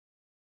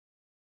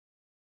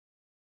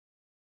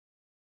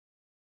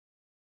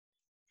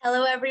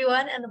Hello,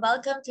 everyone, and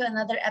welcome to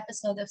another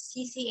episode of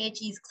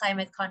CCHE's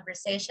Climate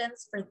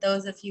Conversations. For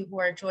those of you who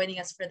are joining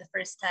us for the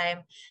first time,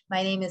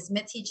 my name is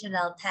Mitzi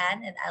Jonelle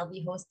Tan, and I'll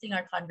be hosting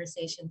our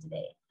conversation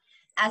today.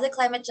 As a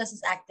climate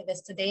justice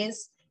activist,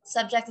 today's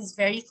subject is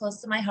very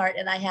close to my heart,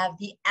 and I have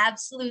the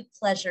absolute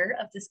pleasure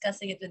of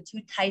discussing it with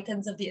two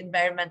titans of the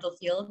environmental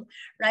field,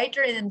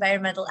 writer and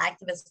environmental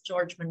activist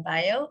George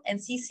Monbiot, and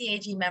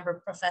CCAG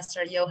member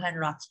Professor Johan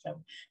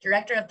Rockström,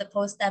 director of the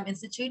Potsdam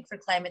Institute for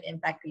Climate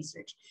Impact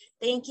Research.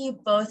 Thank you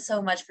both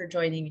so much for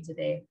joining me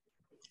today.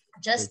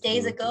 Just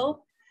days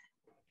ago,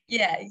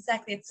 yeah,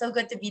 exactly. It's so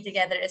good to be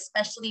together,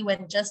 especially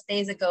when just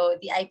days ago,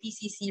 the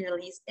IPCC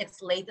released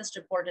its latest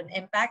report on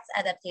impacts,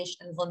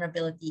 adaptation, and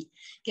vulnerability,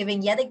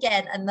 giving yet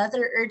again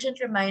another urgent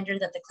reminder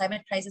that the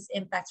climate crisis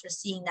impacts we're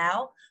seeing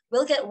now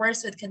will get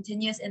worse with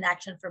continuous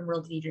inaction from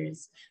world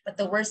leaders. But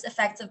the worst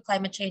effects of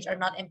climate change are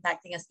not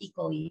impacting us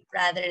equally.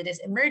 Rather, this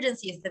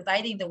emergency is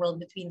dividing the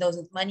world between those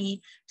with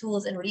money,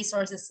 tools, and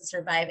resources to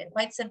survive, and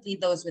quite simply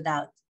those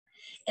without.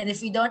 And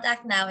if we don't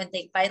act now and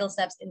take vital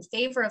steps in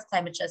favor of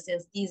climate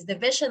justice, these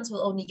divisions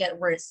will only get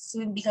worse,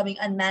 soon becoming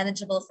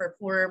unmanageable for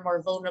poorer,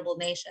 more vulnerable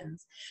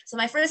nations. So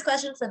my first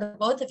question for the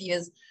both of you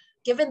is,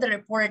 given the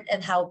report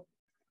and how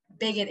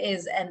big it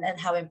is and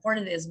how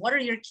important it is, what are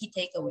your key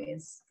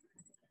takeaways?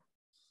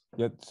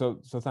 Yeah, so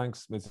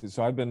thanks, Mitzi.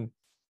 So I've been,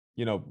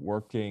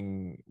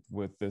 working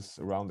with this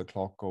around the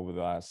clock over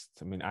the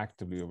last,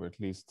 actively over at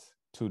least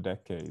 2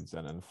 decades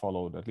and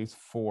followed at least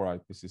 4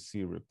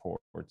 IPCC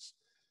reports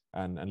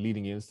and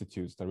leading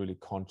institutes that really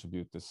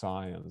contribute the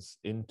science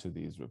into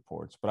these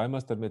reports. But I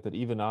must admit that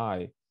even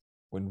I,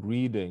 when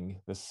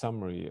reading the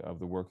summary of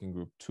the Working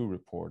Group 2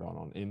 report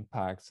on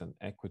impacts and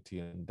equity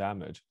and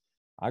damage,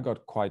 I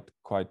got quite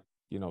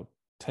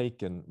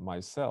taken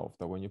myself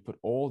that when you put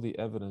all the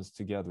evidence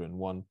together in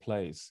one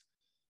place,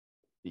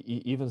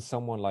 even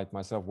someone like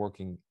myself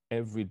working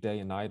every day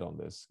and night on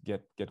this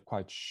get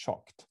quite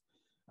shocked.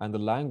 And the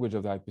language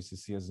of the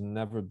IPCC has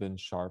never been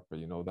sharper.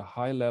 The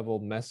high level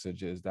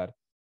message is that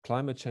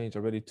climate change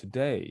already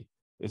today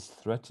is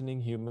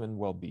threatening human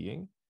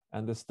well-being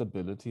and the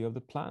stability of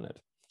the planet.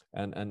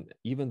 And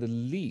even the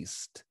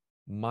least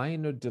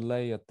minor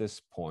delay at this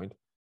point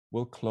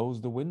will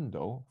close the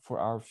window for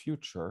our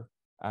future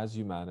as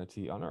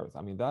humanity on Earth.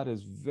 That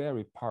is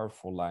very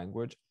powerful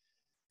language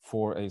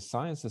for a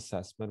science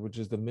assessment, which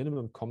is the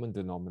minimum common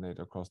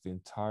denominator across the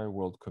entire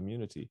world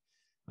community.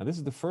 And this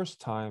is the first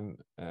time,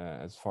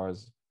 as far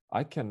as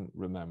I can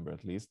remember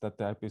at least, that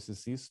the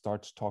IPCC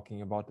starts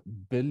talking about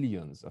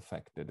billions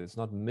affected. It's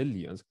not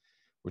millions.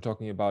 We're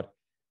talking about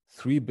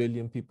 3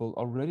 billion people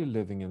already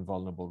living in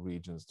vulnerable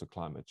regions to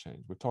climate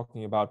change. We're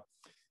talking about,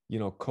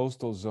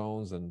 coastal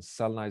zones and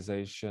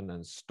salinization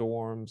and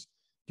storms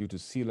due to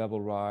sea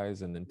level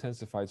rise and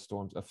intensified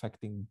storms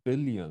affecting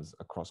billions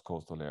across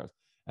coastal areas.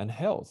 And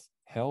health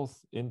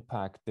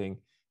impacting,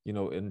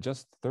 in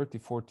just 30,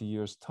 40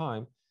 years'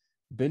 time,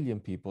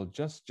 billion people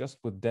just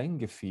with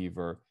dengue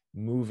fever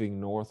moving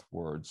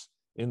northwards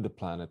in the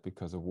planet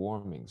because of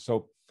warming.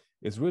 So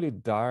it's really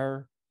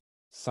dire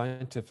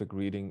scientific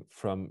reading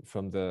from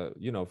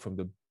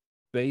the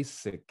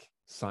basic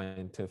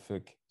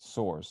scientific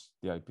source,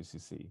 the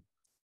IPCC.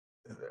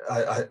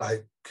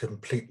 I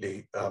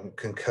completely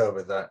concur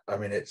with that.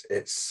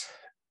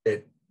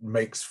 It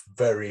makes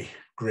very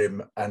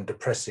grim and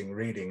depressing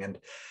reading, and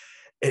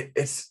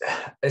it's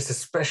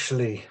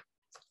especially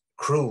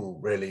cruel,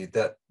 really,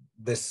 that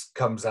this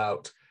comes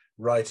out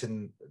right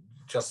in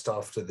just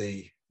after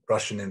the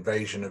Russian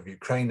invasion of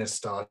Ukraine has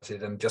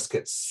started and just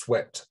gets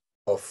swept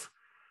off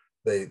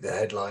the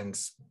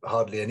headlines.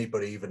 Hardly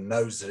anybody even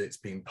knows that it's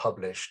been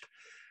published.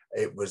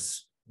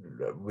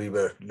 We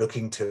were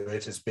looking to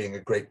it as being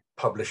a great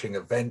publishing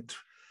event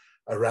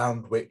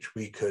around which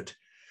we could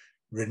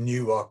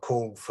renew our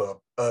call for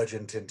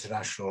urgent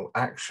international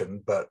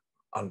action, but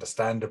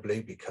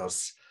understandably,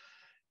 because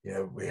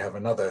we have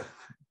another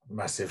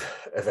massive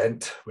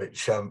event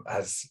which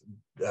has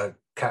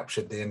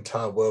captured the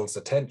entire world's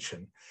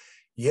attention,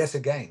 yet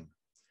again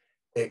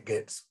it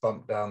gets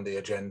bumped down the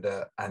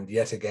agenda, and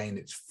yet again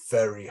it's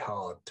very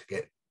hard to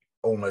get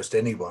almost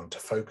anyone to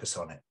focus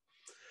on it.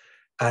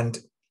 And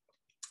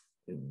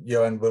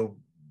Johan will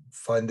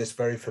find this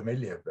very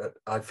familiar, but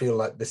I feel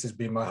like this has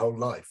been my whole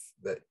life,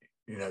 that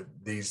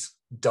these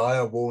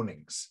dire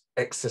warnings,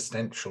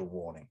 existential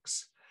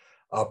warnings,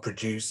 are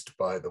produced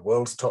by the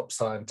world's top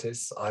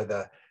scientists,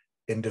 either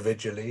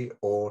individually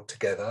or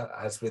together,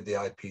 as with the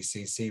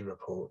IPCC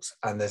reports,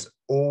 and there's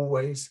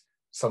always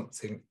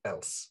something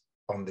else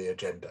on the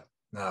agenda.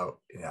 Now,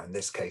 in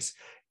this case,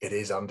 it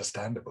is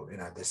understandable.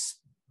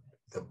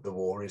 The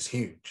war is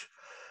huge,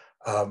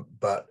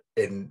 but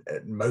in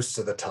most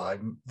of the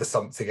time, the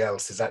something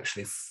else is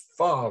actually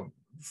far,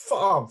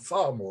 far,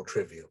 far more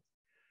trivial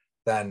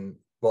than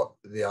what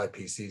the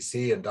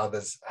IPCC and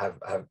others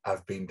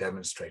have been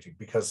demonstrating,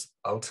 because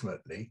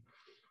ultimately,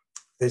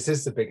 this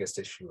is the biggest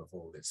issue of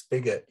all. It's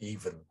bigger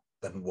even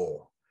than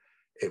war.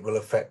 It will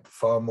affect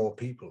far more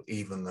people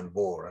even than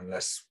war,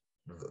 unless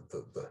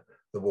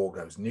the war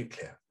goes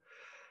nuclear.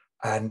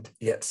 And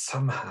yet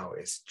somehow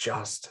it's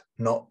just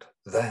not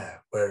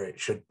there where it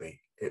should be.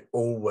 It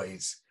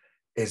always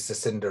is the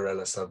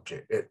Cinderella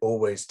subject. It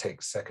always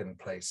takes second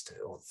place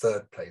or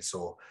third place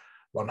or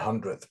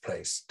 100th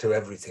place to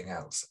everything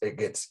else. It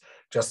gets,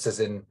 just as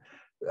in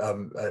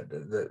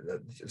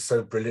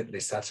so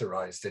brilliantly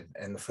satirized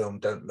in the film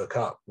Don't Look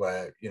Up,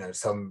 where, you know,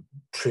 some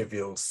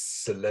trivial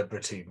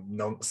celebrity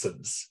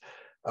nonsense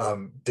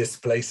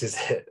displaces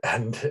it,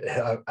 and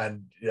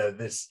you know,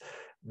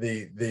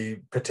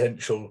 the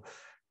potential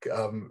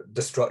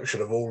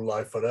destruction of all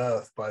life on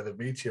Earth by the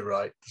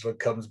meteorite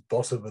becomes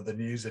bottom of the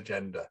news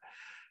agenda.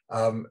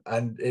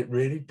 And it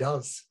really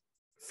does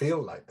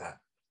feel like that.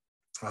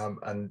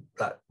 And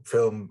that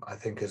film, I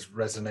think, has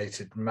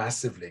resonated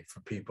massively for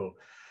people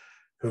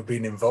who've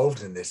been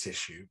involved in this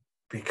issue,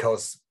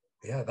 because,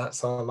 yeah,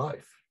 that's our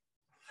life.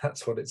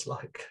 That's what it's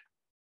like.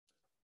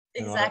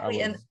 Exactly. You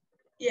know, and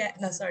yeah,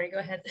 no, sorry, go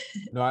ahead.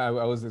 No, I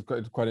was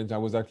quite I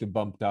was actually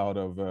bumped out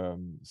of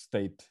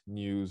state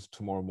news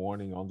tomorrow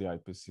morning on the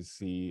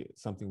IPCC,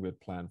 something we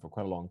had planned for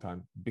quite a long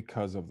time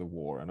because of the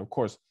war. And of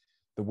course,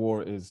 the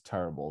war is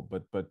terrible,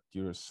 but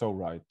you're so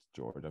right,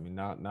 George. I mean,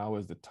 now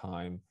is the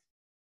time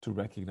to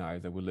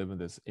recognize that we live in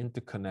this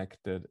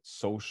interconnected,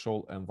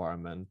 social,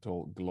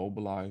 environmental,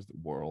 globalized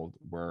world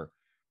where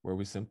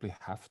we simply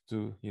have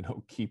to, you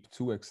know, keep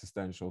two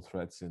existential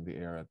threats in the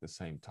air at the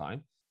same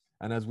time.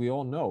 And as we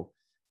all know,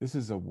 this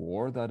is a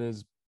war that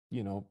is,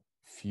 you know,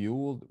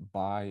 fueled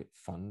by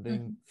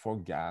funding for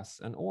gas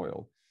and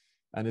oil.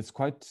 And it's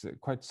quite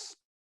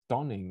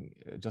stunning,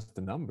 just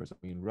the numbers. I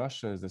mean,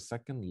 Russia is the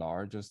second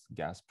largest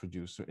gas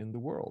producer in the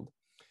world.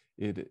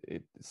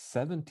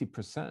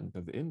 70%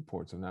 of the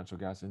imports of natural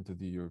gas into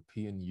the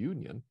European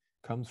Union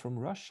comes from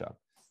Russia.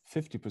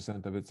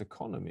 50% of its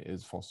economy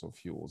is fossil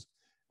fuels.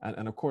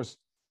 And of course,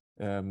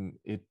 in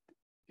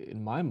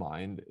my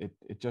mind,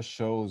 it just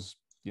shows,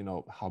 you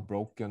know, how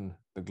broken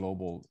the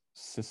global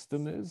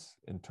system is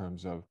in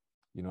terms of,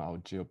 you know, our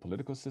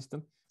geopolitical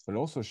system, but it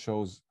also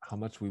shows how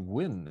much we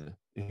win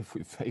if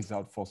we phase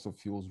out fossil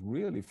fuels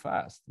really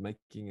fast,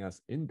 making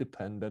us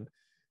independent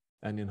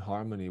and in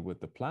harmony with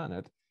the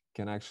planet,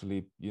 can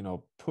actually, you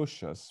know,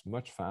 push us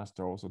much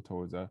faster also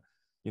towards a,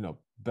 you know,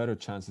 better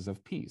chances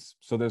of peace.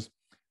 So there's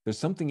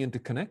something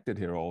interconnected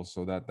here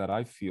also that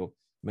I feel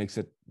makes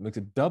it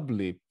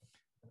doubly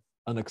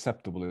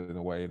unacceptable in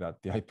a way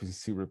that the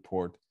IPCC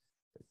report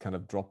kind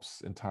of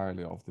drops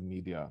entirely off the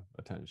media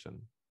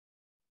attention.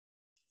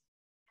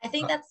 I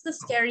think that's the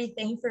scary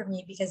thing for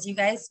me, because you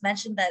guys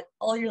mentioned that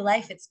all your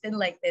life it's been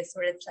like this,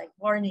 where it's like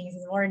warnings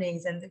and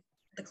warnings and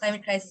the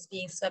climate crisis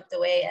being swept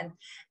away. And,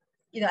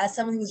 you know, as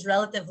someone who's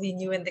relatively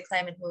new in the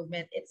climate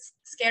movement, it's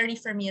scary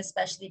for me,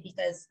 especially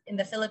because in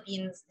the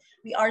Philippines,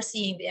 we are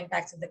seeing the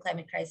impacts of the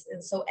climate crisis.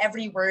 And so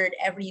every word,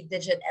 every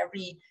digit,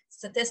 every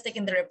statistic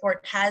in the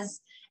report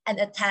has an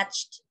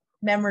attached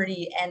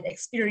memory and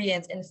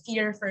experience and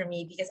fear for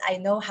me, because I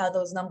know how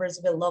those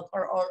numbers will look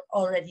or are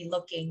already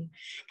looking.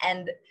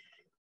 And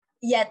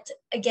yet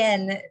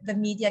again, the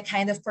media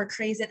kind of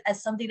portrays it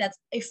as something that's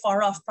a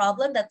far off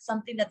problem, that's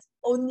something that's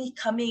only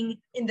coming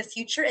in the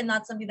future and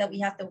not something that we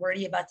have to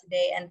worry about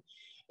today. And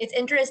it's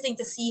interesting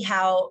to see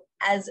how,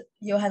 as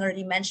Johan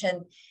already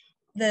mentioned,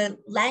 the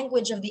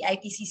language of the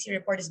IPCC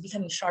report is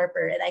becoming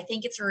sharper. And I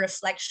think it's a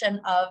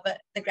reflection of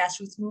the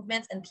grassroots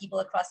movements and people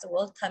across the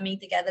world coming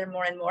together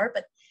more and more.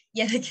 But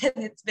yet again,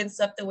 it's been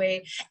swept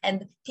away.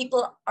 And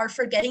people are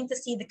forgetting to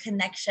see the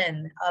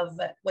connection of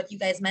what you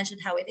guys mentioned,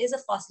 how it is a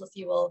fossil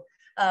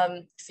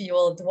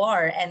fueled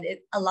war. And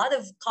a lot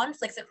of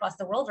conflicts across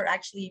the world are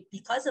actually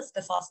because of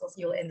the fossil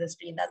fuel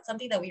industry. And that's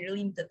something that we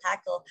really need to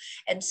tackle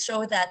and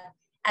show that,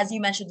 as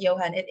you mentioned,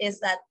 Johan, it is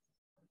that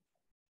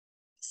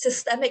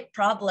systemic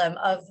problem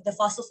of the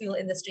fossil fuel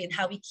industry and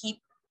how we keep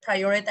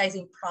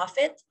prioritizing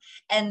profit.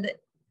 And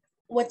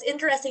what's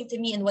interesting to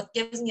me and what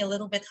gives me a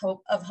little bit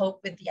of hope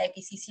with the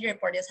IPCC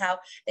report is how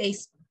they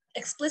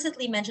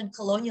explicitly mentioned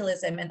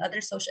colonialism and other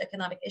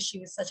socioeconomic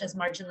issues such as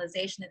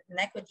marginalization and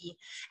inequity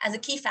as a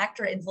key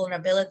factor in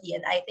vulnerability.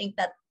 And I think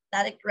that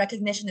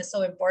recognition is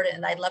so important,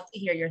 and I'd love to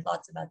hear your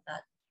thoughts about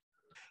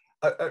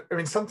that. I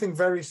mean, something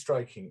very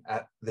striking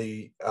at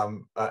the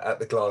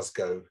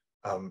Glasgow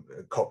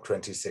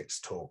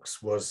COP26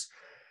 talks was,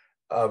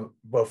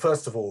 well,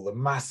 first of all, the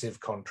massive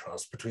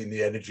contrast between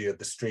the energy of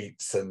the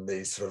streets and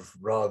the sort of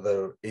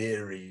rather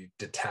eerie,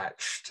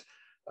 detached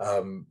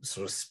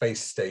sort of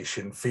space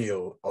station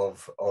feel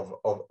of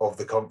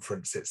the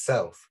conference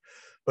itself,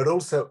 but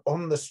also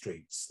on the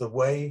streets, the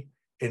way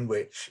in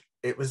which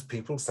it was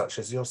people such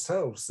as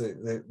yourselves,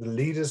 the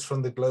leaders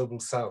from the global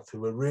south,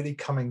 who were really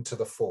coming to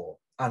the fore.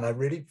 And I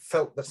really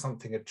felt that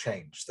something had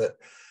changed, that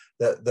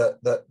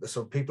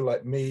sort of people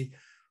like me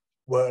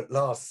were at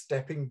last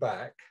stepping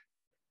back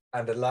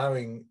and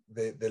allowing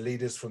the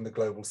leaders from the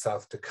global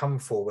south to come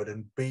forward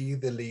and be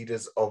the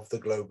leaders of the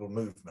global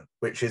movement,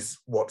 which is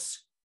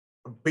what's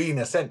been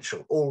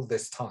essential all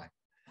this time.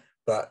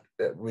 But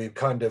we've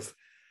kind of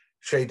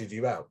shaded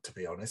you out, to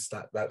be honest.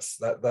 That's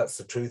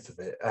the truth of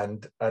it,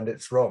 and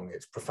it's wrong.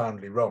 It's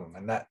profoundly wrong,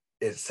 and that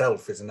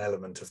itself is an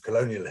element of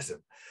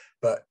colonialism.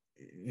 But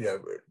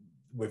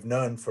we've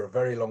known for a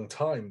very long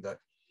time that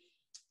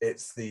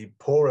it's the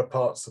poorer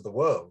parts of the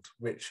world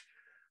which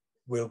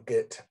will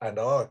get and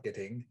are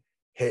getting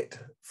hit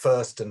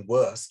first and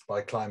worst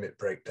by climate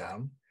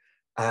breakdown,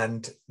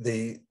 and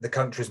the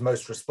countries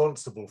most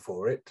responsible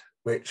for it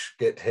which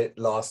get hit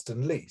last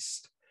and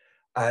least.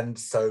 And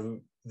so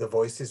the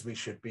voices we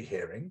should be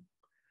hearing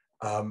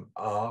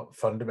are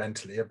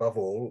fundamentally, above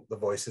all, the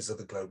voices of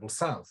the global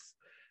South.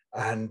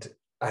 And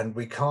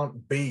we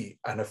can't be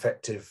an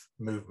effective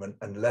movement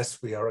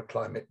unless we are a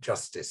climate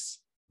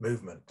justice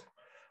movement.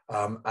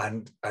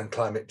 And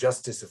climate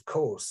justice, of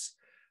course,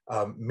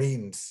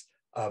 means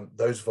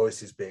those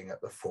voices being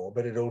at the fore,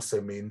 but it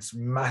also means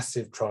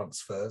massive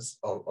transfers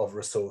of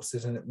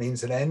resources, and it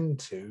means an end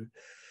to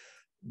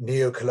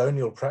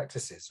neo-colonial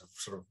practices of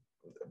sort of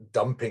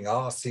dumping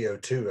our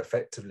CO2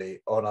 effectively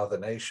on other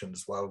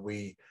nations while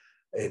we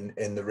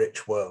in the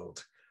rich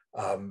world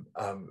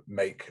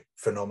make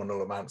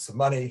phenomenal amounts of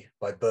money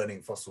by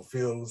burning fossil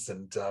fuels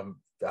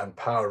and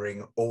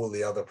powering all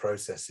the other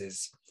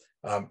processes,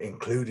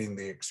 including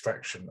the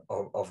extraction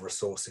of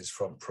resources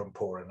from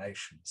poorer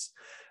nations.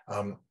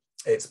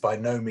 It's by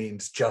no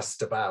means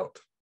just about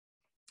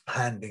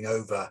handing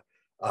over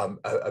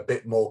a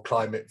bit more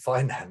climate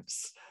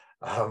finance.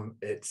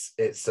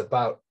 It's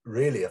about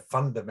really a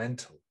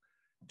fundamental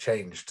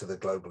change to the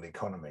global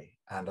economy.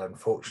 And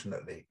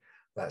unfortunately,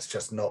 that's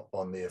just not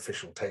on the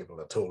official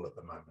table at all at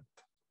the moment.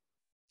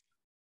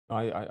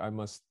 I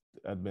must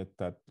admit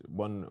that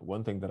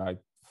one thing that I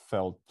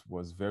felt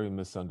was very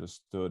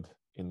misunderstood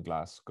in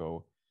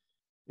Glasgow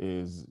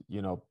is,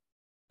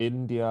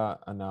 India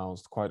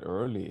announced quite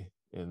early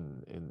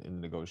in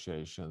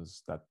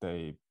negotiations that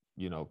they,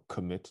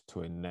 commit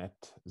to a net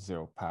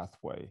zero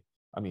pathway.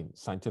 I mean,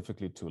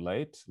 scientifically too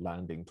late,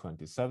 landing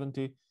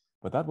 2070,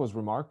 but that was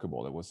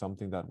remarkable. It was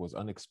something that was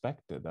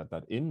unexpected,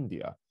 that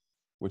India,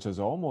 which has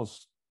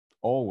almost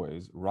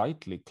always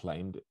rightly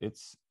claimed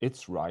its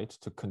right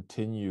to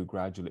continue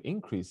gradually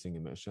increasing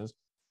emissions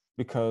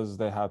because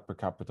they have per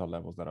capita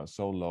levels that are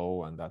so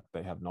low and that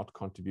they have not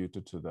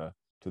contributed to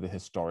the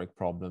historic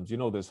problems.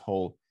 This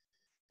whole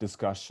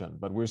discussion,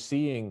 but we're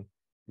seeing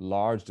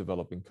large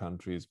developing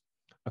countries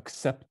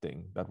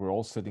accepting that we're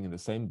all sitting in the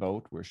same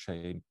boat, we're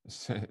sharing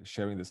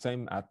the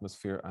same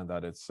atmosphere, and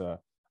that it's a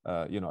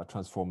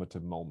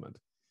transformative moment.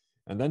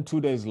 And then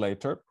 2 days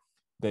later,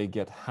 they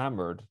get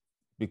hammered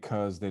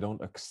because they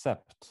don't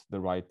accept the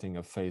writing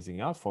of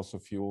phasing out fossil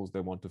fuels. They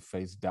want to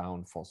phase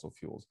down fossil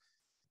fuels,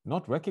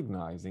 not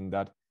recognizing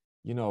that,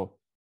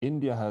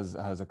 India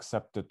has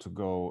accepted to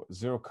go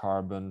zero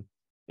carbon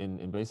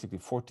in basically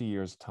 40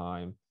 years'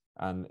 time,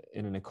 and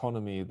in an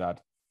economy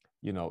that,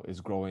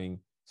 is growing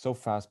so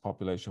fast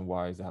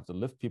population-wise. They have to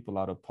lift people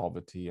out of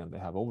poverty, and they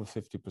have over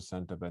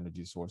 50% of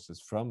energy sources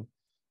from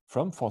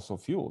fossil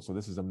fuels. So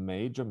this is a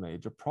major,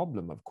 major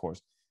problem, of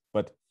course.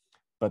 But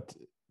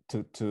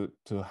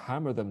to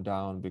hammer them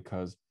down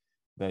because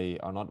they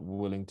are not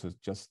willing to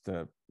just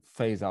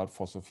phase out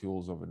fossil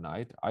fuels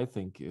overnight, I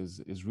think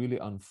is really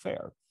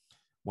unfair.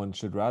 One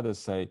should rather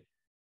say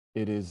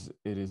it is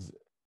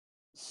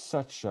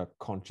such a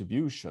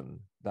contribution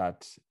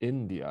that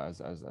India, as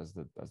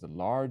the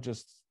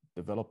largest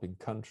developing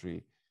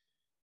country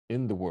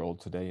in the world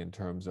today in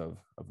terms of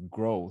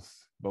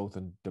growth, both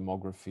in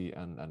demography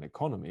and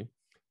economy,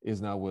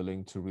 is now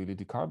willing to really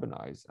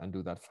decarbonize and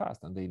do that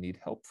fast, and they need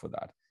help for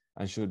that,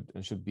 and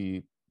should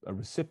be a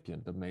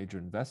recipient of major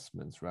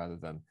investments rather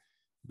than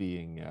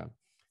being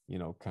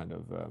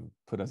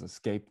put as a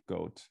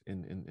scapegoat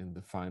in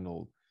the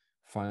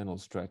final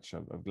stretch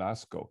of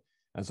Glasgow.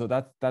 And so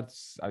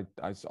that's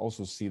I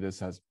also see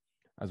this as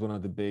one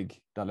of the big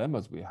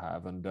dilemmas we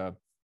have, and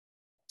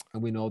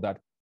we know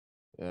that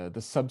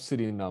the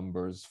subsidy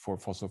numbers for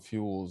fossil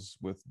fuels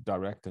with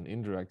direct and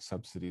indirect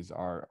subsidies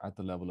are at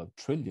the level of $1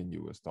 trillion,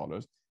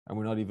 and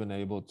we're not even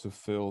able to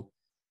fill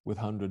with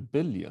 100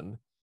 billion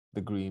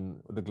the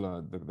green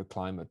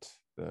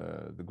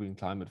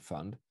climate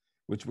fund,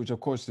 which of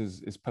course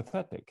is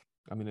pathetic.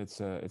 I mean, it's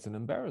an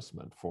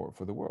embarrassment for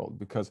the world,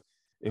 because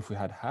if we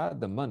had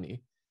the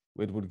money,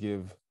 it would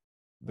give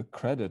the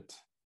credit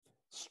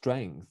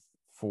strength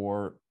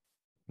for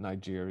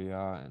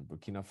Nigeria and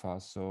Burkina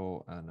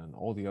Faso and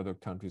all the other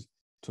countries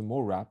to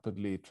more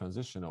rapidly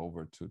transition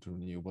over to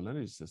renewable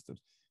energy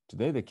systems.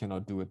 Today, they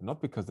cannot do it,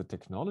 not because the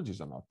technologies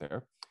are not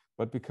there,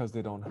 but because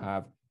they don't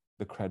have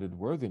the credit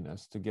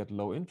worthiness to get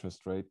low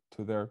interest rate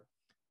to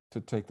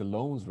take the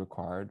loans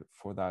required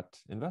for that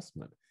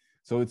investment.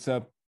 So it's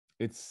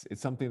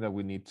something that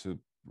we need to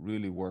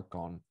really work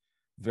on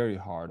very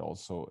hard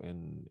also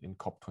in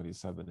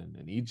COP27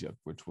 in Egypt,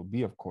 which will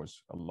be, of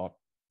course, a lot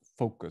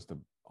focused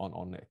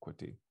on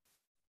equity.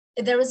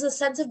 There was a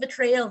sense of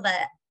betrayal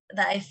that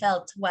I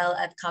felt while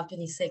at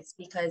COP26,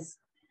 because,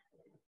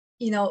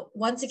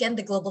 once again,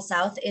 the global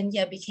South,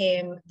 India,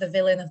 became the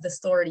villain of the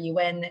story.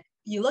 When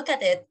you look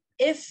at it,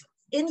 if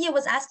India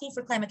was asking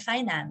for climate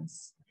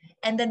finance,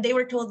 and then they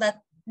were told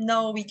that,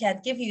 no, we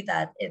can't give you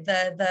that.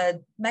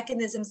 The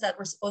mechanisms that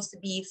were supposed to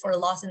be for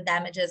loss and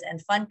damages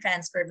and fund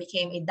transfer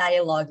became a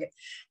dialogue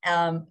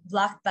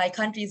blocked by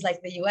countries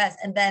like the US.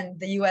 And then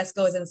the US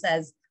goes and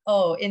says,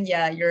 oh,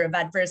 India, you're a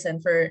bad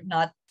person for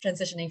not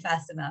transitioning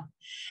fast enough.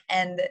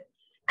 And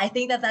I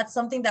think that that's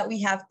something that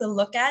we have to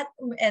look at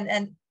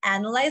and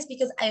analyze,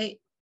 because I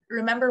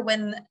remember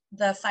when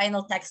the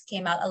final text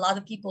came out, a lot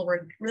of people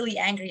were really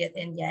angry at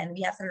India, and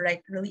we have to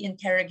really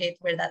interrogate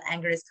where that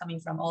anger is coming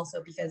from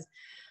also, because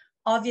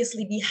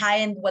obviously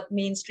behind what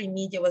mainstream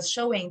media was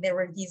showing, there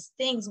were these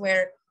things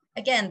where,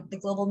 again, the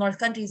global north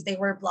countries, they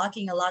were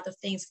blocking a lot of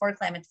things for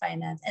climate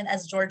finance. And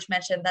as George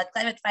mentioned, that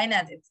climate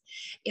finance,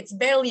 it's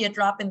barely a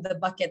drop in the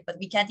bucket, but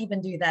we can't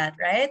even do that,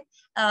 right?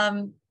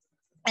 And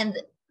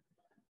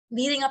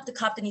leading up to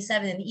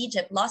COP27 in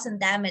Egypt, loss and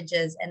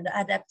damages and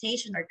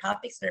adaptation are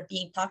topics that are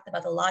being talked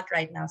about a lot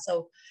right now.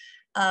 So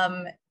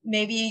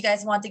maybe you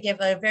guys want to give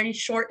a very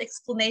short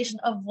explanation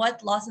of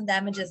what loss and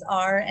damages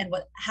are and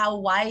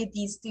why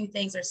these two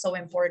things are so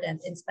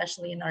important,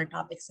 especially in our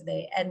topics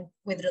today and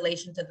with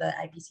relation to the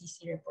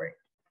IPCC report.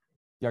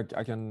 Yeah,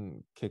 I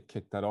can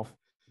kick that off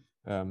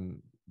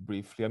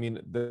briefly. I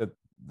mean, the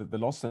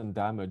loss and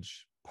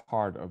damage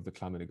part of the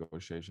climate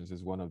negotiations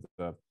is one of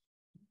the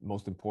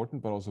most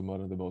important, but also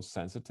one of the most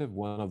sensitive,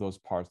 one of those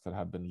parts that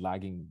have been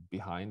lagging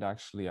behind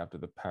actually after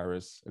the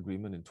Paris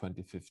Agreement in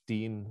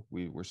 2015.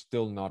 We were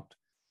still not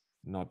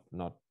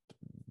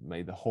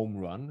made the home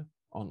run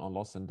on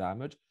loss and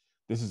damage.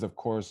 This is, of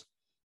course,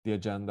 the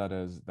agenda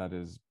that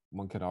is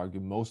one can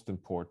argue most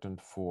important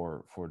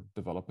for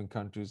developing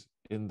countries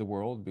in the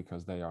world,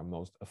 because they are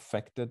most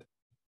affected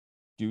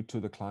due to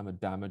the climate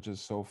damages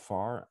so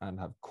far and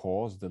have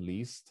caused the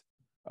least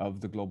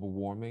of the global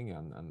warming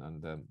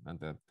and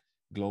the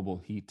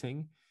global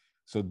heating.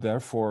 So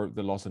therefore,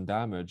 the loss and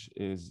damage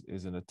is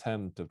an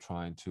attempt of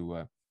trying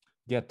to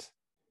get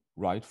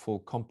rightful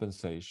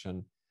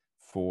compensation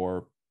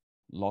for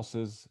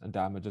losses and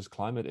damages,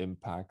 climate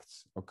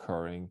impacts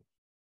occurring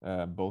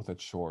both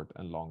at short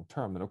and long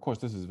term. And of course,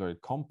 this is very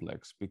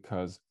complex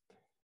because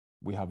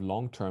we have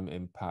long-term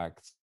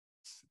impacts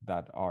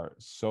that are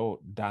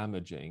so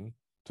damaging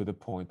to the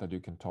point that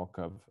you can talk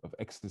of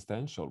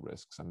existential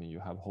risks. I mean, you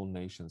have whole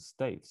nation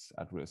states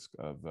at risk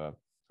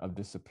of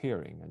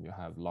disappearing, and you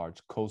have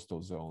large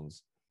coastal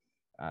zones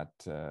at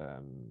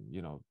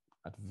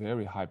at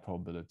very high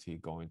probability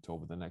going to,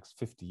 over the next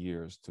 50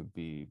 years, to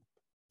be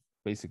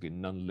basically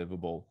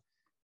non-livable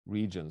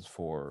regions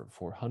for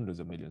hundreds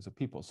of millions of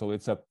people. So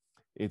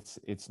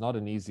it's not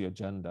an easy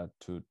agenda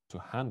to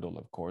handle,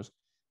 of course,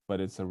 but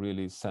it's a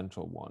really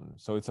central one.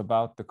 So it's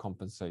about the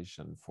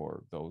compensation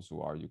for those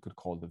who are, you could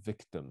call, the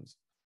victims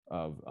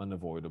of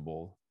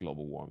unavoidable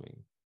global warming.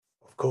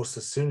 Of course,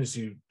 as soon as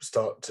you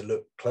start to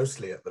look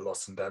closely at the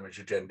loss and damage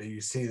agenda,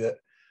 you see that,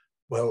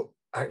 well,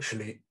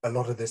 actually, a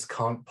lot of this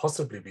can't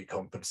possibly be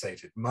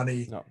compensated.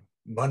 Money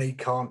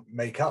can't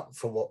make up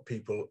for what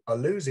people are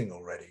losing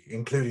already,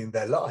 including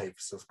their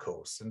lives, of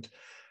course.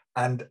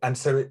 And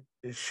so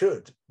it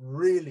should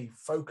really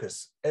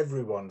focus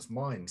everyone's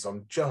minds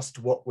on just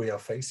what we are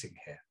facing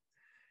here.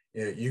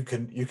 You know,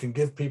 you can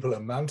give people a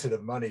mountain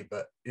of money,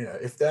 but you know,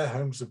 if their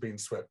homes have been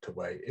swept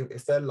away,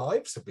 if their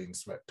lives have been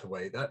swept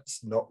away,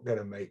 that's not going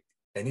to make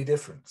any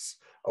difference.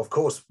 Of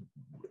course,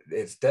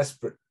 it's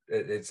desperate.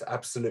 It's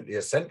absolutely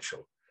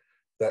essential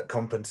that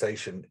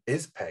compensation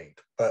is paid,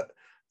 but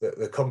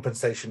the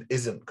compensation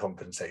isn't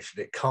compensation.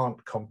 It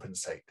can't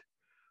compensate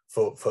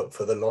for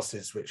the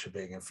losses which are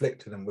being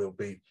inflicted, and will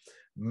be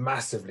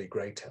massively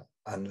greater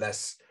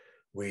unless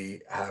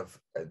we have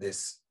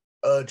this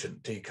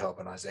urgent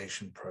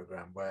decarbonisation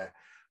program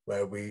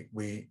where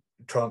we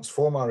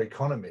transform our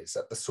economies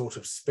at the sort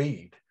of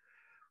speed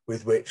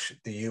with which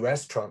the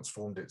US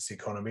transformed its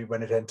economy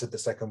when it entered the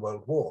Second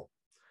World War.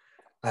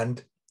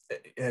 And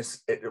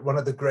one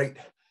of the great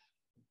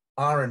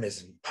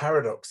ironies and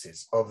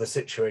paradoxes of the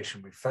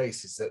situation we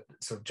face is that,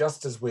 sort of,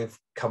 just as we've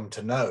come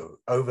to know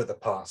over the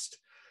past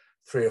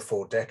 3 or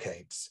 4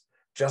 decades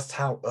just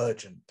how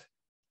urgent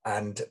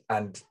and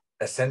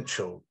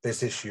essential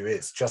this issue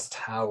is, just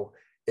how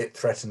it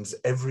threatens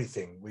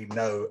everything we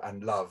know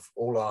and love,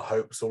 all our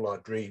hopes, all our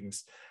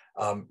dreams,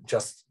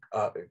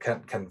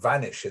 can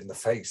vanish in the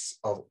face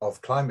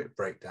of climate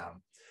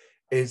breakdown,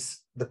 is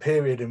the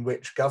period in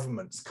which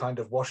governments kind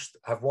of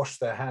have washed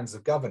their hands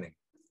of governing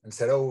and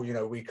said, oh, you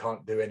know, we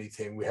can't do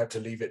anything, we have to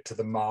leave it to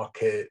the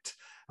market.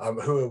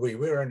 Who are we?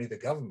 We're only the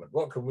government.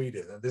 What can we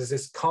do? And there's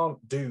this can't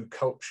do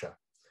culture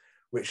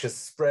which has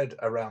spread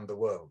around the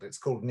world. It's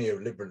called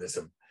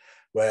neoliberalism,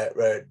 where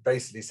it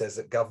basically says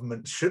that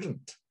governments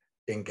shouldn't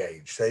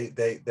engage.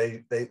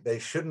 They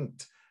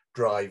shouldn't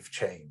drive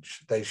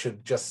change. They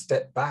should just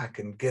step back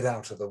and get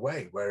out of the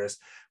way. Whereas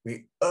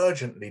we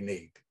urgently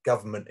need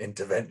government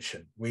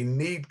intervention. We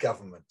need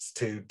governments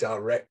to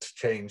direct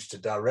change, to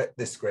direct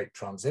this great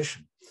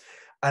transition.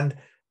 And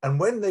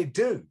when they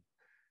do,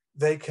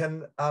 they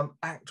can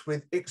act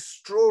with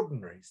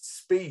extraordinary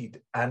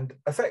speed and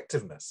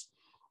effectiveness.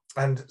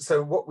 And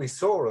so what we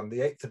saw on the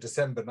 8th of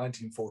December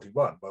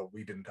 1941, well,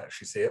 we didn't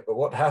actually see it, but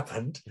what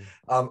happened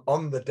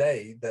on the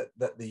day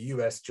that the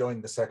US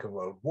joined the Second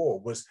World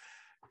War was,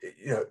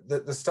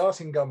 the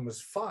starting gun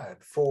was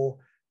fired for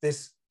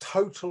this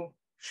total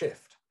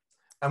shift.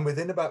 And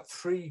within about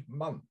 3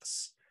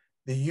 months,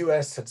 the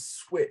US had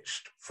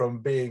switched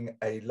from being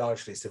a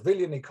largely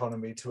civilian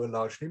economy to a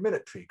largely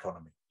military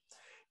economy.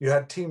 You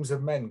had teams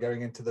of men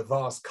going into the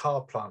vast car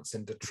plants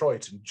in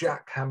Detroit and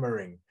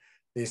jackhammering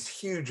this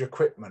huge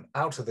equipment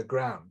out of the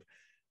ground.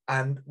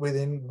 And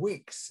within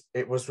weeks,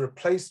 it was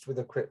replaced with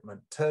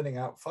equipment turning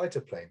out fighter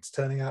planes,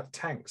 turning out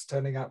tanks,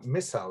 turning out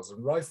missiles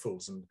and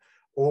rifles and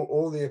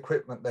all the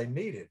equipment they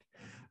needed.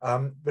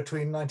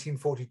 Between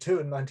 1942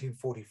 and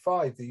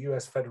 1945, the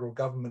US federal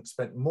government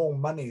spent more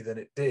money than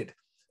it did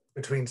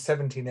between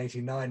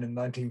 1789 and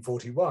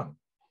 1941.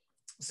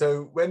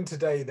 So when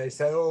today they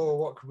say, oh,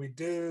 what can we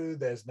do?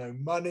 There's no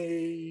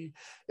money.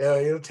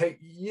 It'll take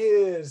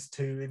years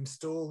to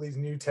install these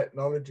new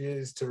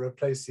technologies to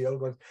replace the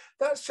old ones.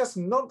 That's just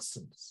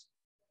nonsense.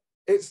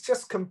 It's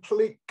just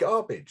complete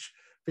garbage,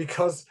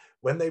 because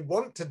when they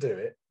want to do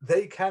it,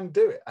 they can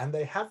do it. And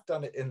they have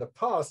done it in the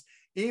past,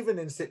 even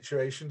in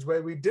situations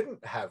where we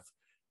didn't have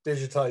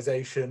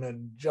digitization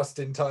and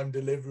just-in-time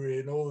delivery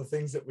and all the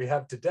things that we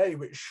have today,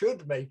 which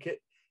should make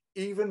it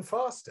even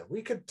faster.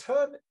 We could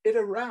turn it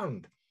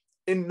around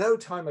in no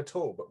time at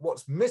all. But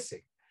what's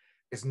missing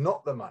is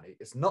not the money,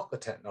 it's not the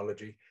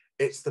technology,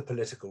 it's the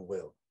political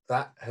will.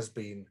 That has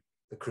been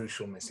the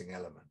crucial missing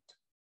element.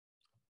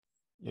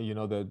 Yeah,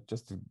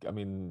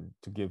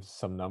 to give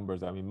some numbers,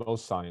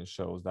 most science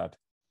shows that,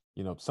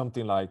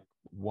 something like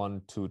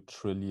 $1-2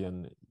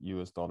 trillion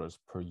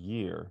per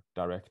year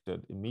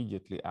directed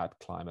immediately at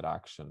climate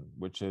action,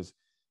 which is,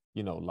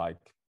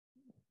 like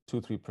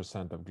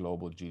 2-3% of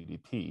global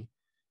GDP,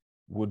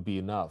 would be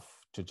enough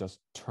to just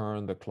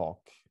turn the clock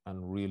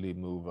and really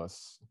move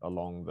us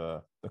along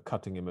the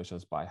cutting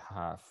emissions by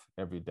half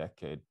every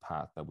decade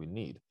path that we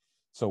need.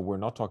 So we're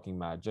not talking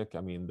magic.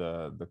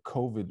 The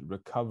COVID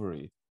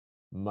recovery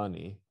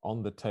money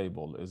on the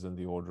table is in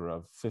the order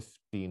of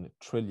 $15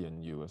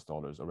 trillion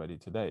already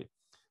today.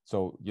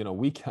 So,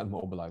 we can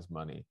mobilize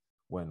money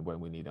when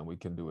we need, and we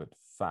can do it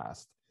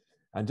fast.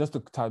 And just to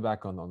tie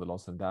back on the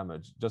loss and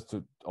damage, just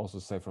to also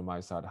say from my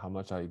side how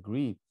much I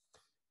agree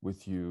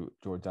with you,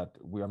 George, that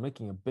we are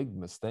making a big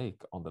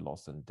mistake on the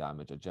loss and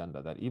damage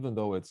agenda, that even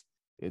though it's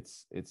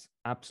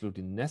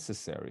absolutely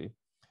necessary,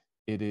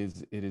 it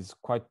is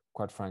quite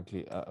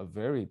frankly a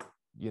very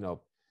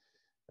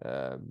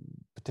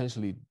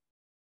potentially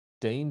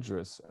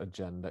dangerous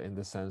agenda, in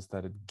the sense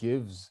that it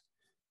gives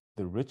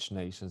the rich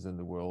nations in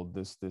the world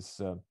this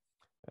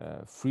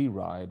free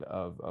ride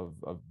of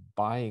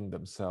buying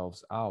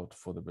themselves out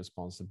for the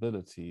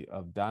responsibility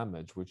of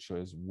damage, which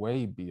is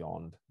way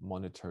beyond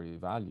monetary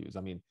values.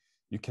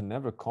 You can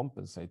never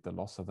compensate the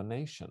loss of a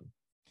nation,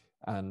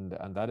 and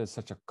that is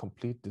such a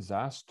complete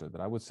disaster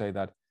that I would say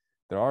that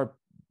there are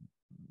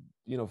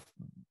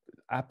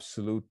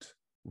absolute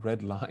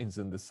red lines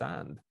in the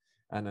sand,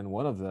 and then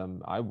one of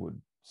them I would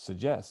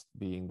suggest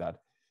being that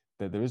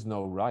there is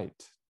no right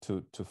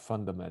to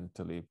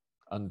fundamentally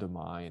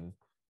undermine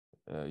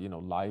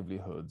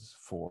livelihoods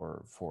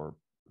for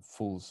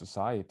full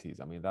societies.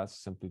 That's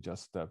simply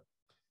just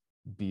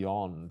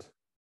beyond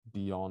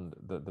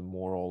the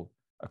moral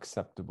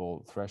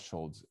acceptable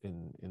thresholds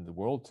in the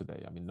world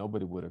today.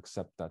 Nobody would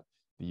accept that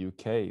the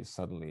UK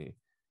suddenly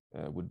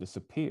would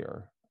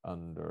disappear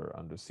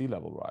under sea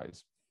level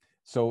rise.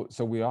 So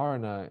we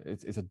are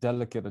it's a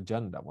delicate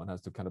agenda. One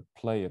has to kind of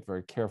play it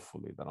very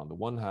carefully, that on the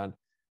one hand,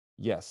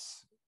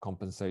 yes,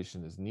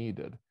 compensation is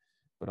needed,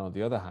 but on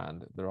the other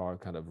hand, there are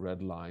kind of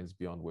red lines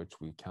beyond which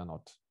we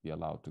cannot be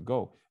allowed to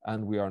go.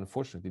 And we are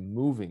unfortunately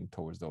moving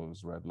towards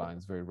those red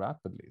lines very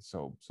rapidly.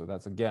 So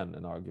that's, again,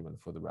 an argument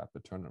for the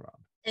rapid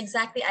turnaround.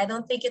 Exactly. I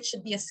don't think it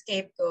should be a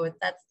scapegoat.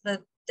 That's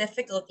the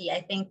difficulty.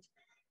 I think,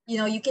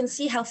 you can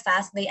see how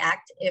fast they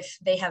act if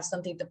they have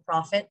something to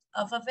profit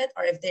off of it,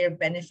 or if they're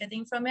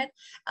benefiting from it.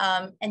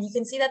 And you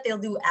can see that they'll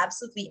do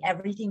absolutely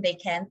everything they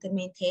can to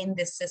maintain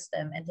this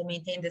system and to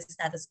maintain this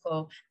status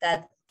quo,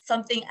 that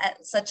something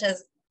such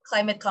as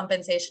climate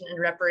compensation and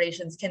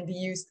reparations can be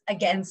used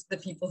against the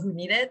people who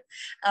need it.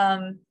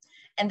 And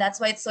that's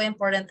why it's so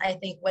important, I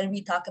think, when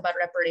we talk about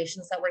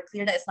reparations, that we're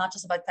clear that it's not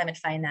just about climate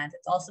finance,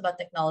 it's also about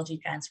technology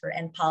transfer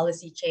and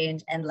policy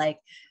change. And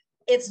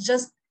it's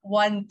just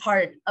one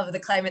part of the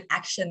climate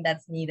action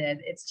that's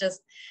needed. It's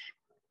just,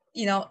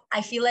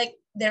 I feel like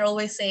they're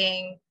always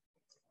saying,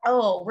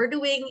 oh, we're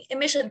doing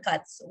emission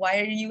cuts. Why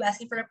are you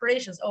asking for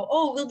reparations?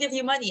 Oh, we'll give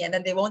you money. And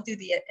then they won't do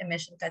the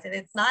emission cuts. And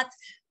it's not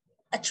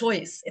a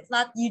choice. It's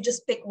not you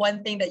just pick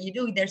one thing that you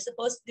do. They're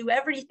supposed to do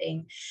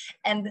everything.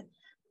 And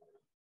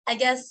I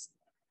guess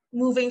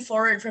moving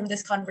forward from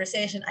this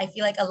conversation, I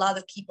feel like a lot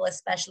of people,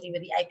 especially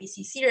with the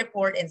IPCC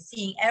report and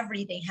seeing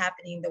everything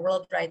happening in the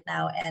world right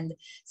now, and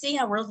seeing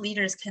how world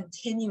leaders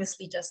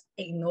continuously just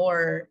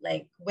ignore,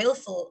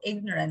 willful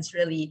ignorance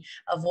really,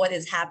 of what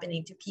is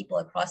happening to people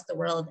across the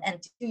world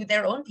and to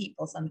their own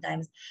people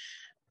sometimes,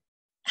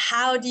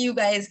 how do you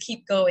guys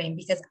keep going?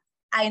 Because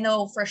I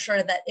know for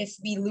sure that if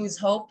we lose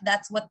hope,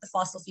 that's what the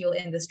fossil fuel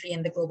industry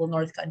and the global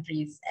north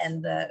countries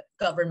and the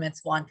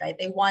governments want, right?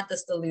 They want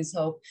us to lose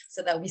hope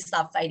so that we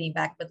stop fighting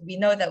back, but we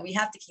know that we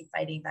have to keep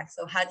fighting back.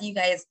 So how do you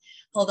guys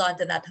hold on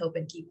to that hope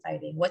and keep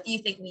fighting? What do you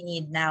think we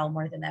need now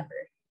more than ever?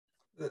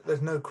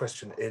 There's no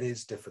question, it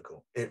is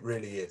difficult. It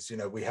really is. You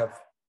know, we have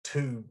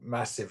two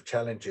massive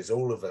challenges,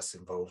 all of us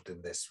involved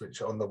in this,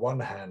 which on the one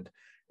hand,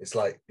 it's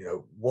like, you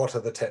know, what are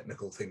the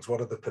technical things?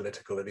 What are the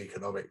political and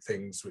economic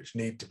things which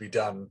need to be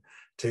done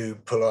to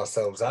pull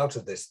ourselves out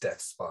of this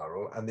death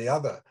spiral? And the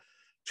other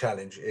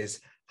challenge is,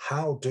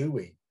 how do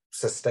we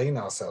sustain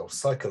ourselves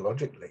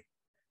psychologically,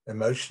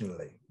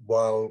 emotionally,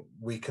 while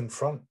we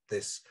confront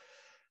this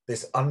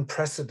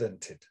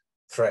unprecedented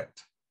threat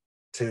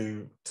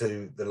to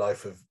the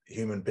life of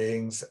human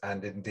beings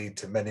and indeed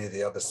to many of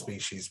the other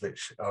species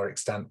which are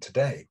extant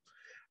today?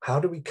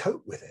 How do we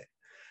cope with it?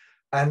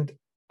 And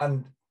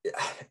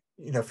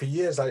you know, for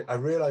years I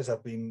realize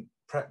I've been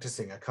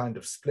practicing a kind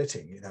of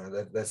splitting. You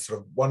know, there's sort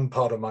of one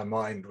part of my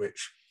mind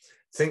which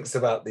thinks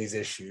about these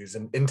issues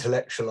and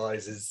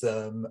intellectualizes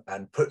them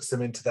and puts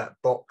them into that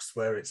box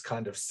where it's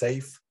kind of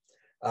safe.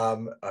 I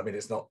mean,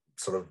 it's not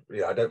sort of,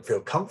 you know, I don't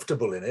feel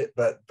comfortable in it,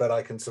 but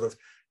I can sort of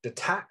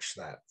detach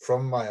that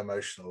from my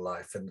emotional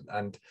life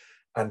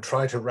and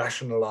try to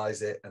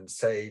rationalize it and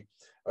say,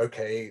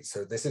 okay,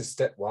 so this is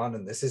step one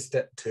and this is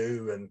step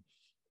two, and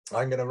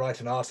I'm going to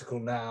write an article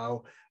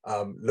now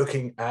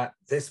looking at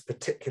this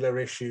particular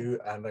issue,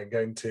 and I'm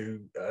going to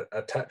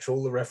attach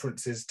all the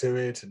references to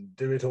it and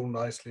do it all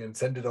nicely and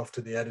send it off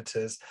to the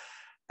editors.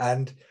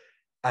 And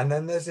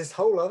then there's this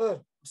whole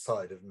other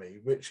side of me,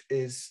 which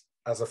is,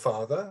 as a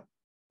father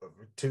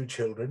with two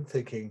children,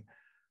 thinking,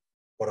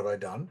 what have I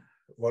done?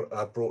 What,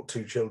 I brought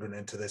two children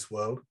into this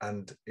world,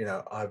 and you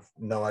know, I've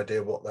no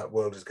idea what that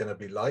world is going to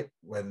be like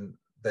when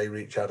they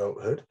reach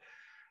adulthood.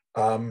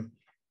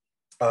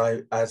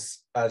 I, as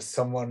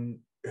someone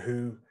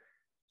who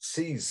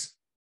sees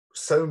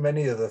so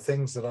many of the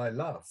things that I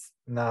love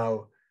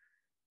now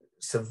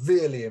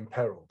severely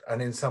imperiled,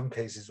 and in some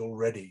cases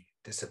already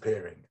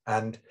disappearing,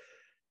 and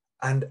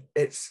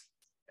it's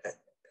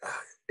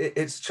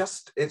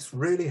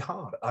really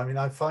hard. I mean,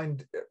 I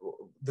find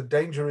the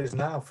danger is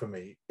now for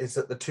me is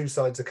that the two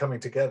sides are coming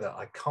together.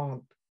 I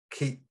can't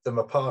keep them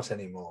apart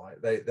anymore.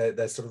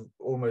 They're sort of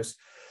almost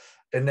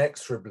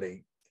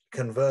inexorably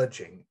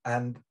converging,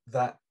 and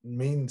that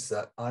means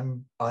that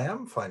I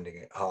am finding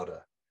it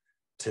harder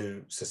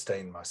to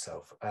sustain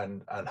myself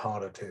and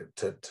harder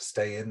to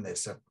stay in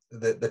this.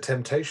 The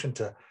temptation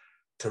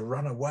to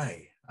run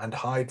away and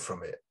hide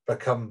from it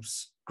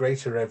becomes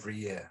greater every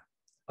year.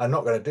 I'm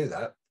not going to do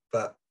that,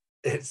 but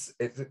it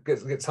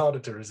gets harder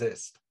to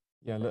resist.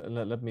 Yeah,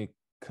 let me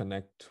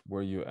connect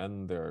where you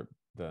end there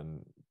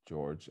then,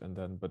 George, and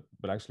then but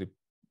actually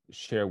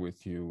share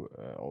with you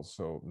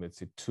also,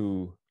 Mitzi,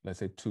 two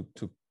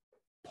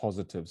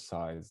positive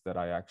sides that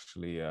I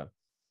actually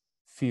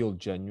feel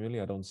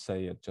genuinely. I don't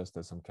say it just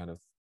as some kind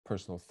of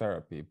personal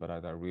therapy, but I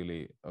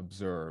really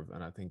observe,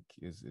 and I think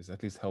is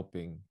at least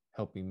helping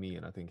me,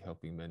 and I think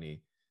helping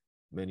many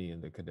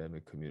in the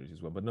academic community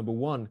as well. But number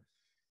one,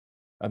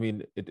 I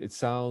mean, it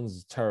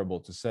sounds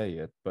terrible to say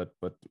it, but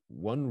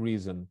one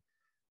reason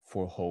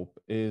for hope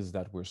is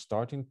that we're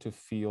starting to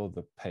feel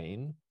the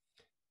pain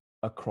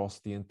across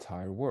the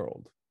entire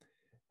world.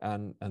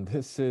 And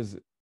this is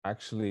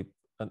actually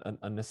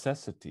a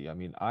necessity. I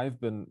mean, I've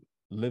been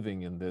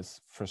living in this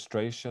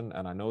frustration,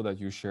 and I know that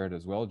you shared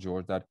as well,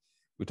 George, that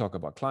we talk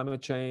about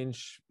climate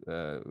change.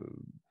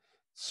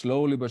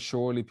 Slowly but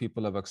surely,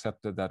 people have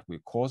accepted that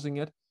we're causing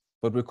it,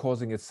 but we're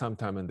causing it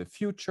sometime in the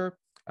future.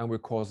 And we're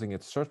causing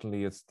it,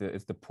 certainly it's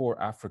the poor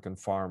African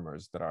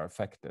farmers that are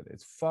affected.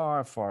 It's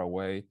far, far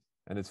away,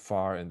 and it's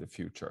far in the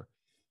future.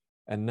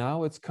 And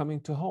now it's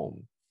coming to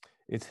home.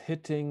 It's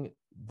hitting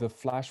the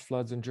flash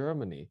floods in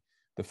Germany,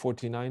 the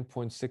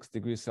 49.6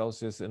 degrees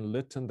Celsius in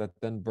Lytton that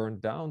then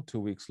burned down 2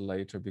 weeks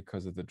later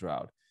because of the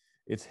drought.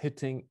 It's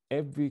hitting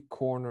every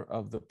corner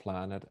of the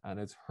planet, and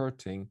it's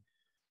hurting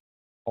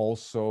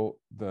also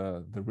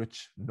the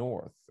rich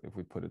north, if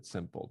we put it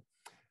simple.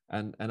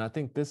 And I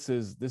think this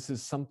is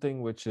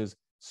something which is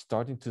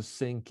starting to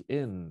sink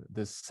in,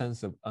 this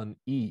sense of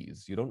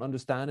unease. You don't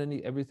understand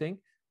everything,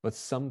 but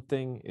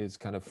something is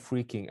kind of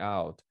freaking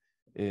out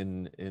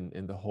in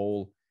the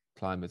whole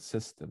climate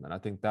system. And I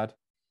think that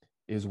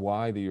is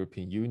why the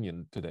European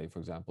Union today, for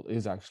example,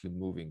 is actually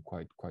moving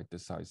quite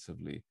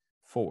decisively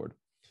forward.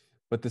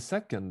 But the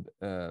second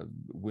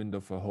window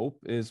for hope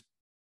is,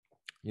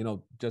 you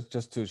know,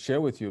 just to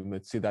share with you,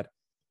 Mitzi, that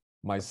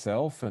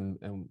myself and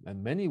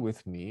many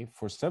with me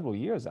for several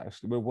years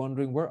actually were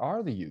wondering, where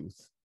are the youth?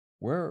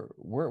 Where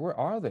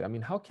are they? I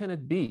mean, how can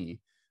it be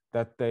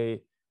that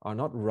they are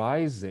not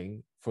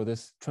rising for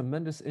this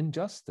tremendous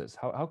injustice?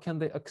 How can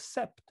they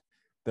accept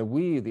that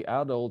we, the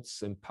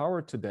adults in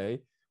power today,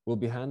 will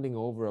be handing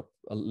over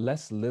a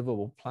less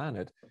livable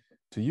planet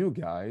to you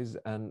guys,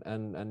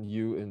 and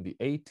you in the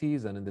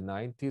 80s and in the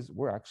 90s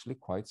were actually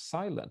quite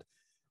silent?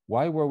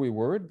 Why were we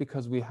worried?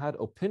 Because we had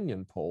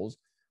opinion polls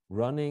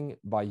running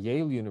by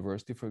Yale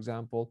University, for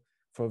example,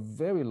 for a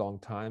very long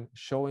time,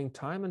 showing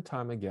time and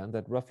time again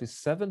that roughly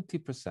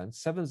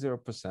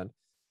 70%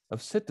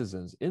 of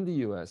citizens in the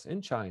US,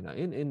 in China,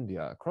 in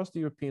India, across the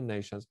European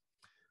nations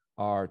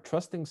are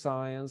trusting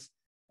science,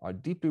 are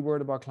deeply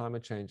worried about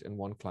climate change and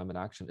want climate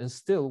action. And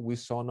still we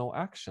saw no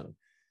action.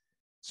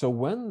 So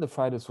when the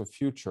Fridays for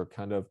Future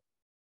kind of,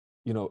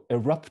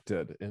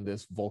 erupted in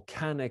this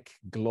volcanic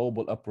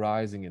global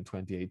uprising in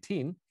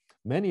 2018,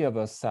 many of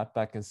us sat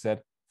back and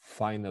said,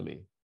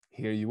 finally,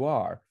 here you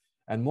are.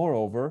 And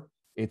moreover,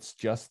 it's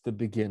just the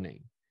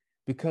beginning,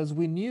 because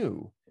we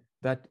knew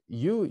that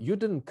you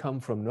didn't come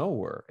from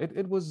nowhere.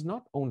 It was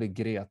not only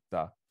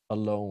Greta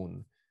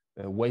alone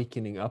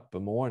wakening up a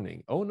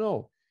morning. Oh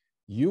no,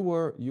 you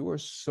were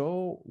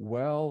so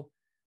well,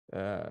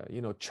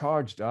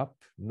 charged up,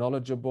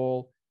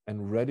 knowledgeable,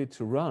 and ready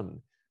to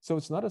run. So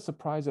it's not a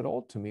surprise at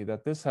all to me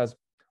that this has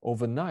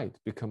overnight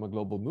become a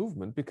global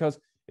movement, because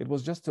it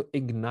was just to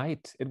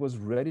ignite. It was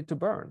ready to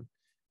burn.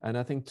 And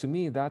I think to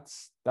me,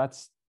 that's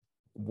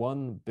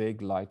one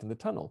big light in the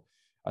tunnel.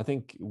 I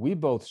think we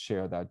both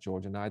share that,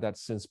 George and I, that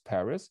since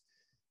Paris,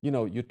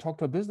 you talk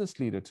to a business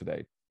leader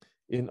today,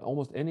 in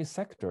almost any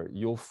sector,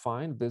 you'll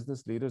find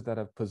business leaders that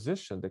have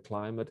positioned the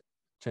climate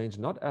change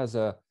not as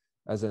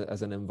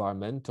an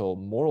environmental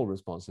moral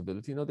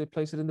responsibility. They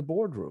place it in the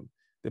boardroom.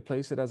 They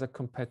place it as a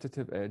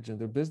competitive edge in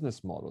their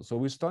business model. So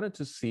we started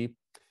to see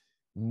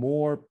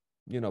more,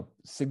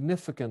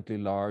 significantly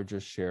larger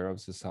share of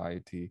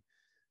society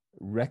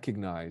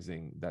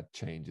recognizing that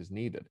change is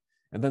needed.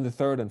 And then the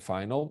third and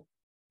final,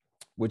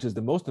 which is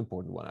the most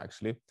important one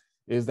actually,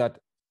 is that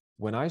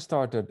when I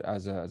started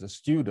as a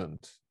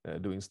student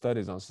doing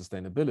studies on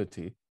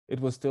sustainability, it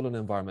was still an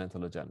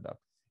environmental agenda.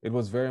 It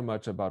was very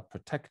much about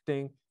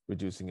protecting,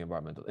 reducing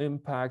environmental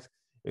impacts.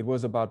 It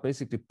was about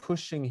basically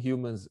pushing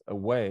humans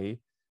away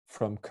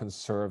from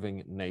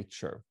conserving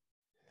nature.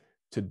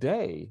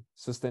 Today,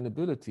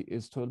 sustainability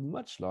is to a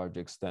much larger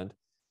extent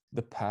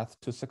the path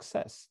to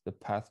success, the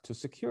path to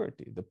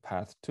security, the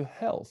path to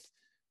health,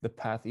 the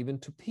path even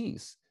to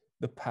peace,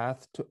 the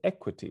path to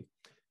equity.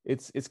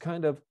 It's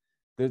kind of,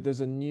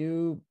 there's a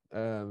new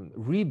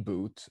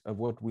reboot of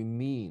what we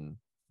mean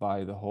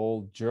by the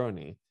whole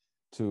journey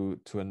to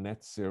a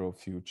net zero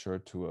future,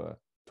 to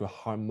a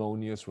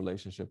harmonious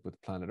relationship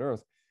with planet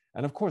Earth.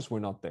 And of course, we're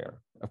not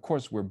there. Of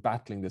course, we're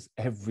battling this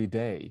every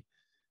day.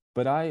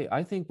 But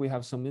I think we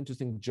have some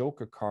interesting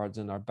joker cards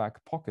in our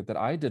back pocket that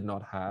I did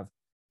not have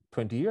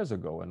 20 years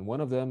ago. And one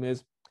of them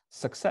is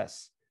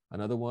success.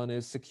 Another one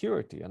is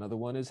security. Another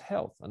one is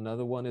health.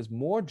 Another one is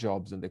more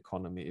jobs in the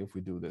economy if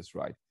we do this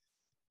right.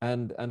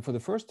 And for the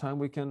first time,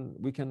 we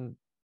can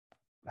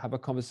have a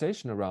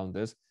conversation around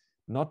this,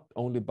 not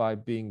only by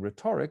being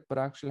rhetoric, but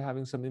actually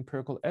having some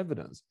empirical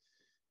evidence.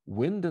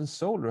 Wind and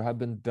solar have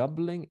been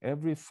doubling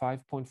every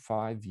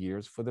 5.5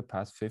 years for the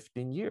past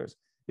 15 years.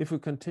 If we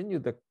continue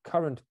the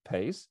current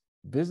pace,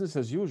 business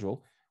as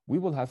usual, we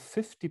will have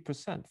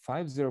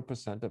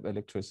 50% of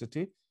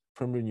electricity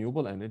from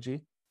renewable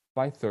energy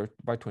by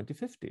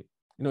 2050.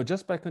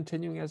 Just by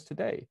continuing as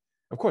today.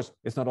 Of course,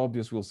 it's not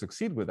obvious we'll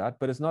succeed with that,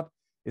 but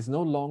it's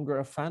no longer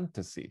a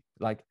fantasy.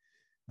 Like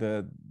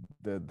the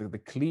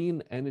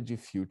clean energy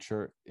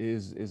future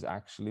is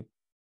actually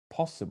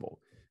possible.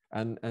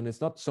 And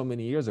it's not so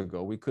many years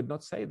ago we could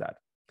not say that.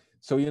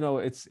 So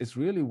it's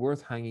really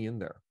worth hanging in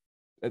there.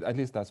 At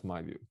least that's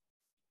my view.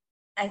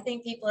 I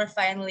think people are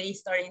finally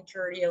starting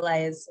to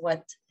realize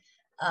what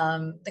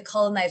the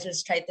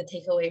colonizers tried to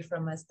take away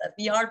from us, that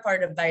we are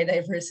part of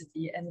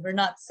biodiversity and we're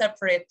not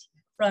separate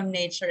from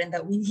nature, and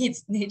that we need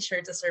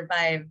nature to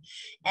survive.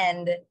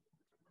 And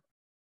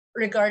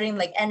regarding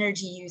like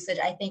energy usage,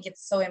 I think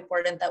it's so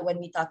important that when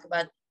we talk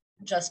about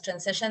just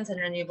transitions and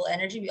renewable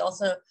energy, we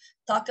also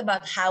talk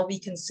about how we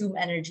consume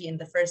energy in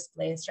the first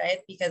place, right?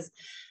 Because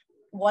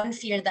one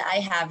fear that I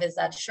have is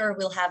that sure,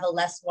 we'll have a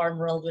less warm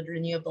world with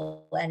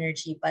renewable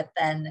energy, but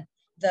then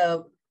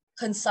the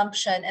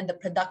consumption and the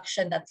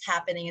production that's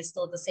happening is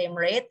still at the same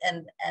rate,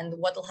 and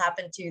what will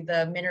happen to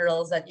the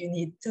minerals that you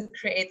need to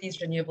create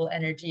these renewable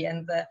energy,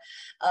 and the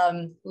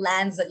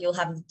lands that you'll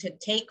have to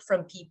take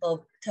from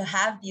people to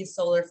have these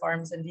solar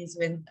farms and these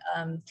wind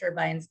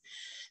turbines.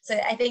 So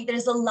I think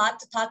there's a lot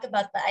to talk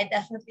about, but I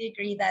definitely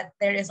agree that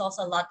there is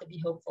also a lot to be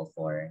hopeful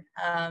for.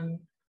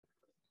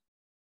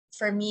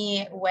 For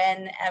me,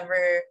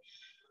 whenever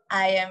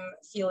I am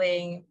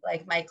feeling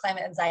like my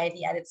climate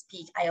anxiety at its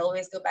peak, I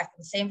always go back to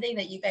the same thing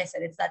that you guys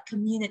said. It's that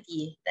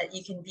community that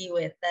you can be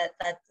with,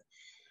 that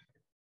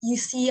you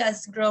see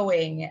us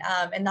growing,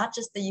 and not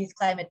just the youth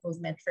climate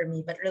movement for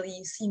me, but really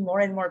you see more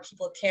and more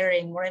people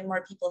caring, more and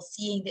more people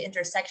seeing the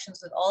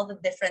intersections with all the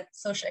different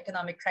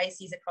socioeconomic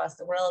crises across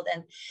the world.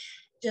 And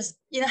just,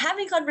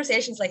 having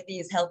conversations like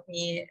these help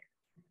me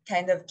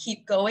kind of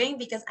keep going,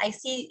 because I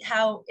see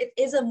how it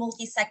is a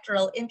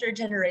multi-sectoral,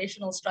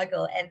 intergenerational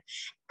struggle, and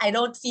I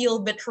don't feel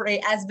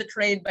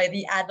betrayed by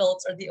the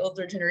adults or the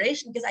older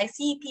generation, because I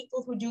see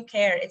people who do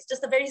care. It's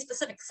just a very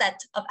specific set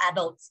of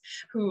adults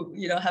who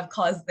have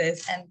caused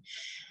this, and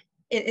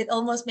it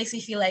almost makes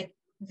me feel like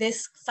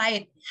this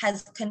fight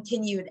has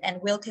continued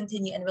and will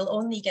continue and will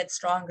only get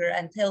stronger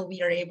until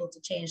we are able to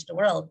change the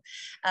world.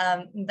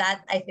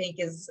 That I think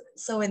is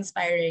so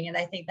inspiring, and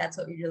I think that's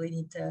what we really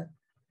need to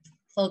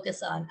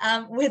focus on.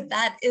 With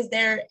that, is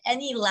there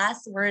any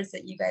last words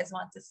that you guys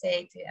want to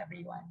say to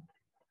everyone?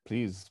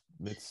 Please,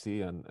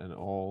 Mitzi and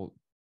all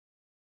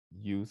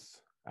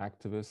youth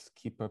activists,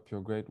 keep up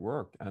your great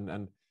work.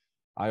 And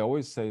I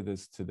always say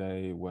this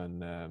today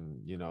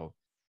when, you know,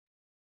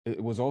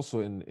 it was also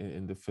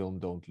in the film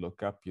Don't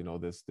Look Up, you know,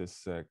 this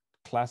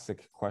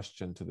classic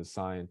question to the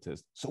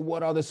scientist. So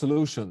what are the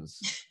solutions?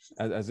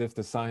 as if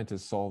the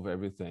scientists solve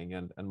everything.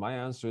 And my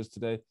answer is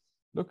today,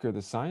 look here,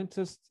 the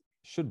scientist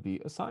should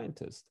be a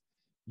scientist.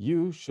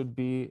 You should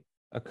be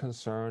a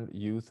concerned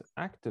youth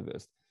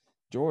activist.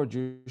 George,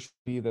 you should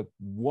be the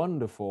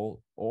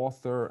wonderful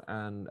author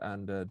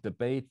and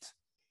debate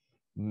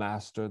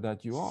master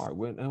that you are.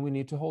 And we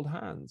need to hold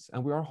hands.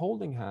 And we are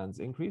holding hands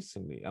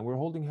increasingly. And we're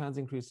holding hands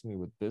increasingly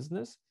with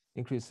business,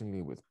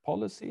 increasingly with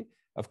policy,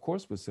 of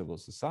course, with civil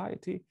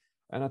society.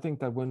 And I think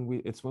that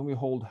it's when we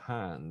hold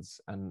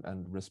hands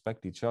and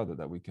respect each other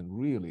that we can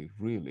really,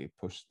 really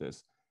push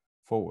this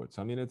forward.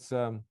 So I mean, it's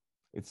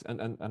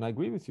and I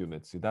agree with you,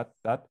 Mitzi,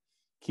 that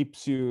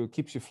keeps you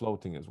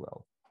floating as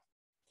well.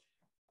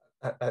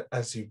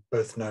 As you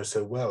both know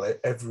so well,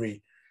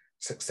 every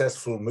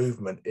successful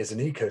movement is an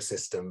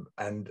ecosystem,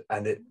 and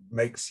it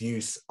makes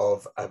use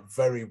of a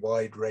very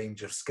wide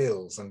range of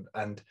skills.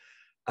 And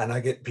I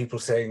get people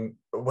saying,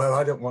 well,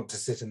 I don't want to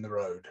sit in the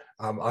road.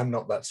 I'm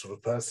not that sort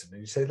of person.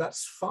 And you say,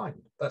 that's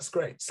fine. That's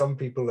great. Some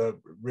people are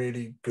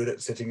really good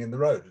at sitting in the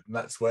road, and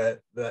that's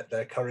where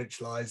their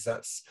courage lies.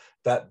 That's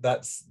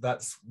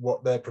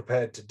what they're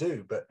prepared to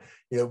do. But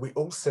you know, we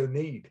also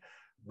need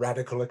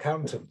radical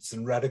accountants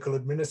and radical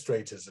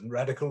administrators and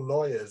radical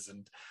lawyers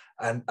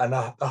and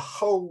a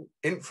whole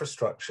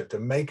infrastructure to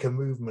make a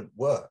movement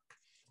work.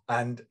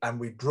 And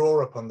we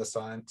draw upon the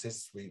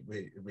scientists. We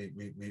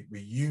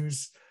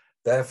use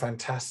their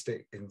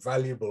fantastic,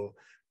 invaluable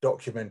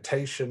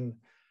documentation,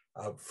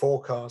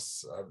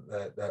 forecasts,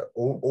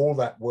 all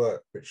that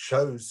work which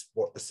shows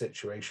what the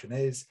situation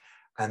is.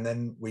 And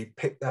then we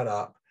pick that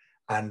up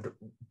and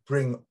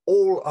bring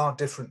all our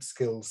different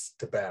skills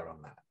to bear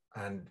on that.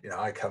 And you know,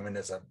 I come in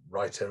as a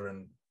writer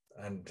and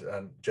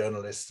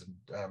journalist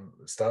and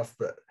stuff,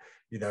 but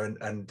you know,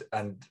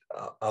 and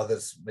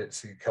others,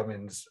 Mitzi, come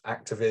in as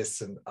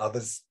activists, and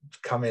others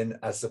come in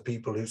as the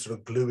people who sort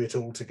of glue it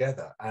all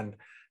together. And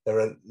there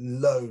are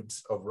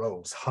loads of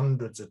roles,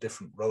 hundreds of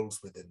different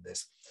roles within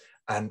this,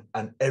 and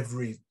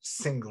every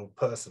single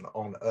person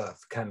on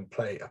earth can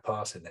play a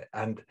part in it,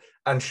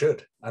 and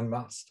should and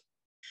must.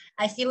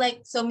 I feel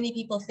like so many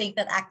people think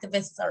that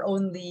activists are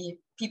only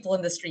people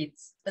in the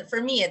streets, but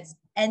for me, it's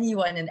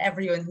anyone and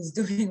everyone who's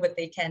doing what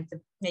they can to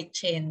make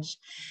change.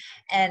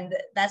 And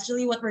that's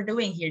really what we're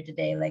doing here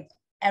today. Like,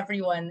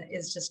 everyone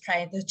is just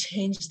trying to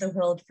change the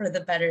world for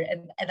the better.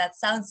 And that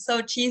sounds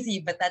so cheesy,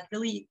 but that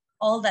really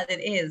all that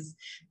it is.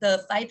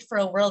 The fight for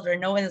a world where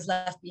no one is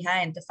left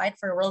behind, the fight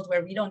for a world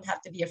where we don't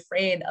have to be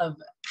afraid of,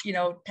 you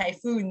know,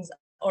 typhoons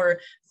or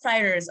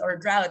fires or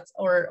droughts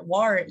or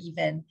war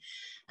even.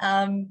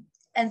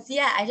 And so,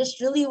 yeah, I just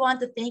really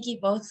want to thank you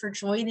both for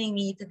joining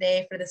me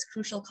today for this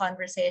crucial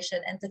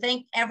conversation, and to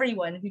thank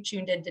everyone who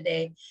tuned in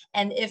today.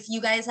 And if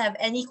you guys have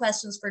any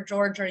questions for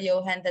George or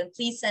Johan, then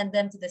please send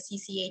them to the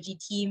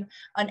CCAG team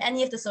on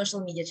any of the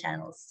social media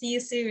channels. See you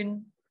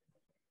soon.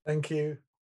 Thank you.